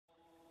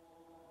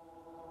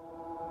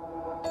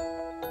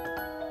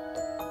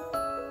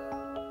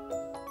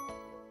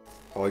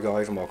Hi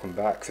guys and welcome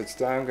back. So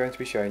today I'm going to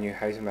be showing you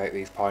how to make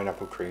these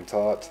pineapple cream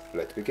tarts.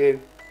 Let's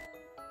begin.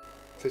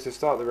 So to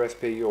start the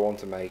recipe you'll want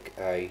to make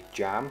a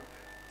jam.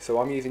 So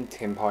I'm using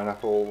tin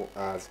pineapple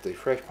as the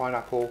fresh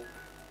pineapple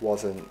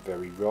wasn't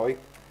very ripe.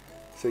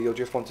 So you'll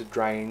just want to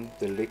drain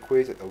the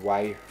liquid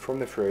away from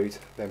the fruit,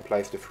 then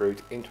place the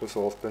fruit into a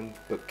saucepan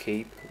but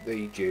keep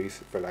the juice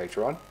for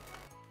later on.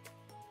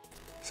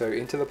 So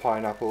into the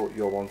pineapple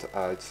you'll want to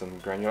add some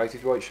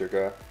granulated white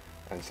sugar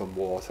and some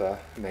water,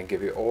 and then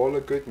give it all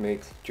a good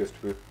mix just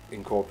to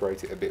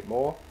incorporate it a bit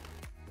more.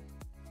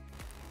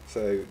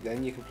 So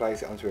then you can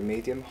place it onto a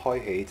medium-high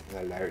heat and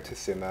allow it to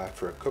simmer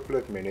for a couple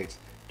of minutes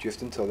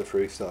just until the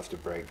fruit starts to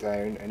break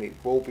down, and it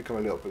will become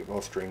a little bit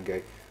more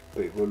stringy,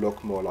 but it will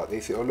look more like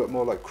this. It will look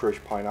more like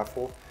crushed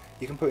pineapple.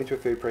 You can put it into a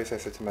food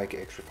processor to make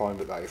it extra fine,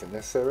 but that isn't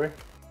necessary.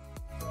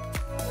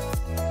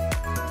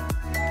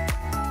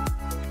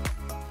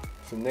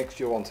 So next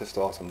you'll want to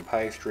start on the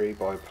pastry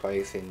by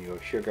placing your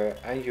sugar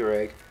and your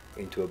egg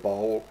into a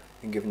bowl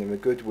and giving them a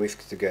good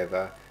whisk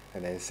together,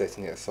 and then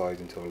setting it aside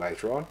until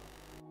later on.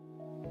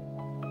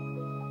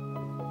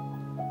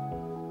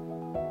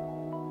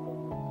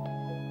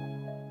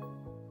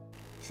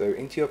 So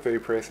into your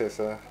food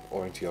processor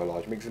or into your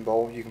large mixing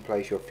bowl you can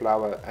place your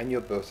flour and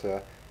your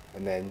butter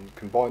and then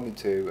combine the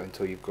two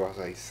until you've got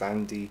a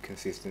sandy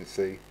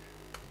consistency.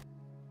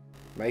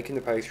 Making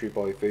the pastry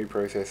by food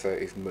processor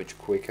is much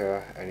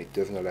quicker and it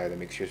doesn't allow the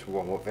mixture to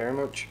warm up very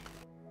much.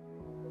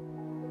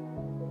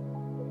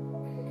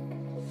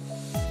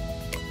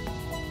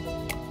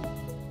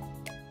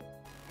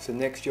 So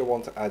next you'll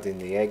want to add in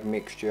the egg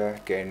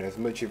mixture, getting as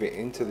much of it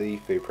into the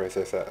food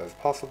processor as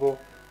possible.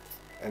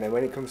 And then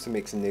when it comes to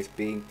mixing this,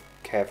 be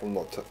careful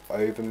not to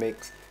over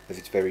mix, as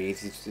it's very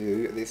easy to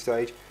do at this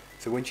stage.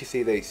 So once you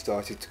see that it's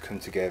started to come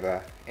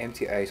together,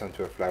 empty it out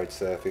onto a floured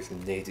surface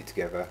and knead it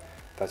together.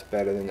 That's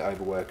better than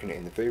overworking it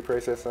in the food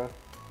processor.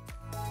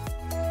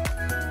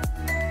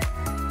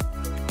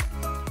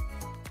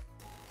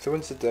 So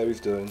once the dough is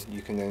done,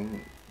 you can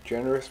then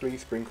generously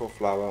sprinkle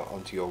flour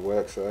onto your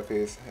work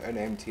surface and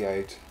empty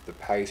out the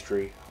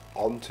pastry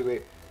onto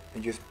it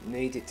and just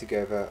knead it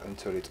together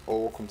until it's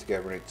all come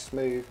together and it's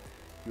smooth.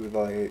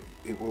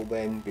 It will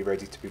then be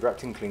ready to be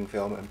wrapped in cling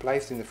film and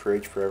placed in the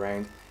fridge for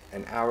around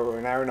an hour or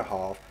an hour and a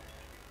half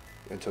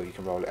until you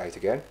can roll it out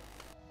again.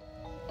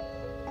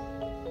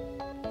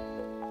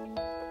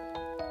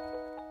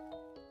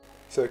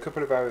 So a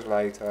couple of hours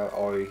later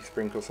I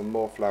sprinkle some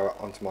more flour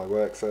onto my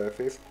work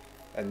surface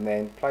and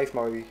then place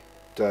my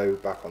dough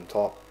back on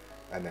top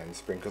and then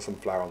sprinkle some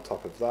flour on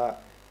top of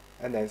that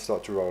and then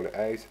start to roll it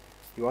out.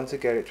 You want to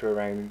get it to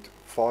around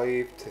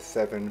 5 to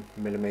 7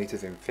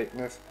 millimeters in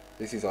thickness.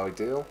 This is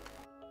ideal.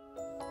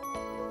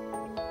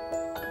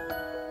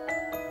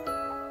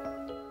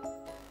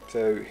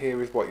 So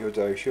here is what your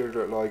dough should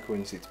look like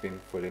once it's been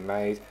fully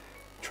made.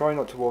 Try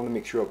not to warm the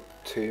mixture up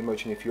too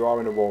much, and if you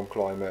are in a warm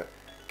climate,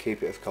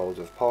 keep it as cold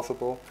as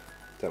possible.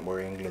 Don't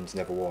worry, England's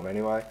never warm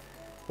anyway.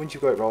 Once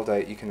you've got it rolled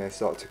out, you can then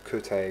start to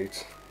cut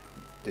out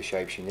the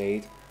shapes you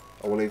need.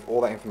 I will leave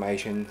all that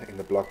information in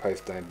the blog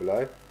post down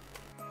below.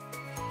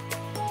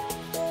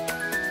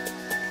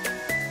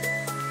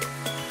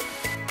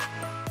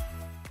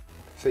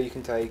 So you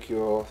can take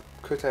your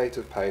cut out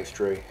of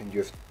pastry and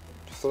just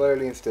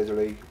slowly and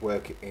steadily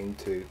work it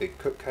into the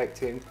cupcake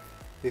tin.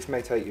 This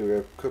may take you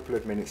a couple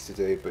of minutes to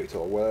do, but it's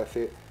all worth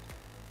it.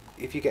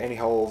 If you get any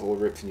holes or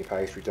rips in your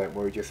pastry, don't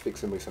worry, just fix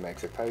them with some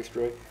extra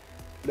pastry.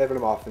 Level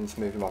them off and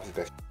smooth them off as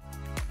best.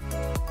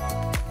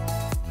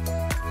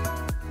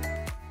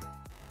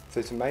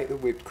 So to make the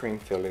whipped cream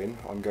filling,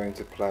 I'm going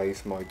to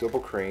place my double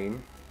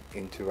cream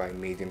into a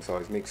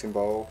medium-sized mixing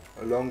bowl,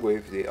 along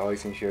with the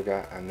icing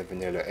sugar and the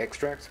vanilla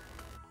extract.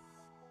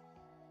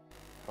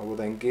 I will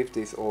then give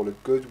this all a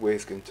good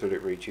whisk until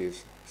it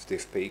reaches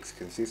stiff peaks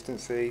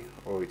consistency,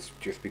 or it's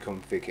just become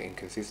thicker in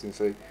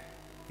consistency.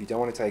 You don't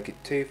want to take it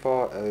too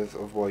far, as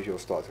otherwise you'll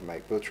start to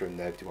make butter and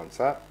nobody wants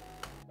that.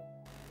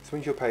 So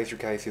once your pastry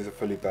cases are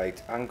fully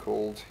baked and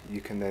cooled, you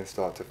can then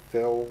start to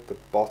fill the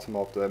bottom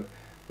of them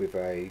with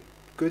a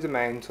good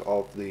amount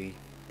of the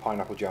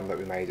pineapple jam that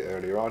we made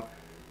earlier on.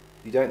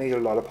 You don't need a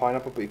lot of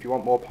pineapple, but if you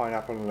want more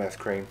pineapple and less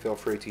cream, feel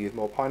free to use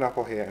more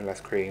pineapple here and less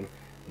cream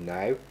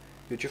now.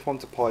 You just want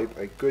to pipe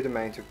a good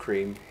amount of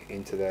cream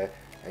into there,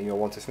 and you'll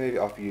want to smooth it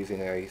off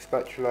using a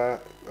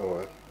spatula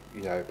or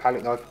a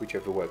palette knife,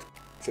 whichever works.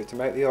 So to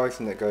make the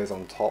icing that goes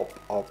on top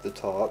of the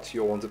tarts,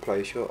 you'll want to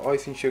place your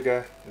icing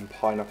sugar and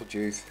pineapple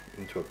juice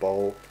into a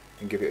bowl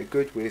and give it a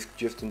good whisk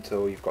just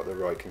until you've got the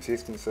right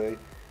consistency.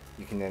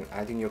 You can then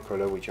add in your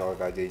colour, which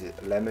I've added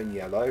lemon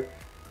yellow.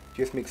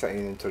 Just mix that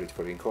in until it's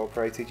fully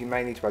incorporated. You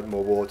may need to add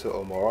more water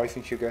or more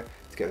icing sugar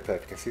to get the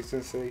perfect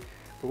consistency.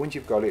 But once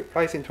you've got it,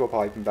 place it into a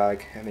piping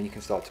bag and then you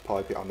can start to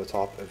pipe it on the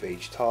top of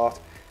each tart.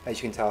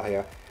 As you can tell here,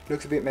 it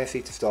looks a bit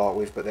messy to start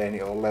with, but then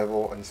it'll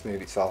level and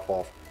smooth itself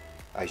off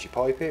as you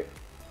pipe it.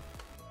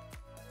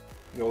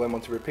 You'll then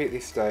want to repeat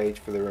this stage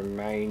for the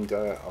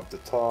remainder of the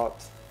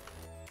tarts.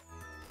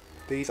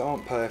 These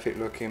aren't perfect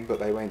looking, but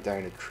they went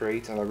down a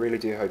treat, and I really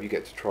do hope you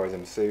get to try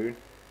them soon.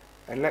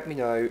 and let me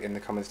know in the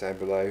comments down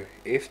below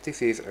if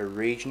this is a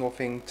regional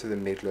thing to the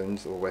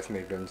Midlands or West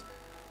Midlands,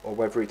 or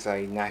whether it's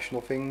a national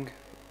thing.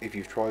 If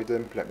you've tried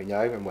them, let me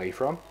know and where you're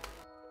from.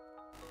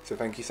 So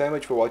thank you so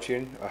much for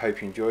watching, I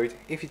hope you enjoyed.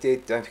 If you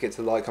did, don't forget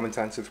to like, comment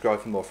and subscribe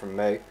for more from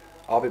me.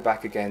 I'll be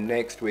back again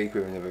next week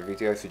with another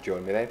video, so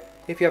join me then.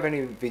 If you have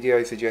any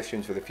video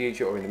suggestions for the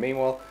future or in the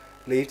meanwhile,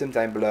 leave them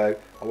down below.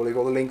 I will leave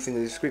all the links in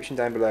the description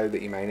down below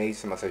that you may need,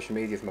 to my social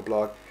medias, my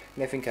blog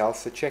and everything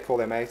else, so check all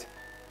them out.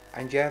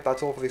 And yeah,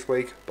 that's all for this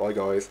week. Bye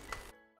guys.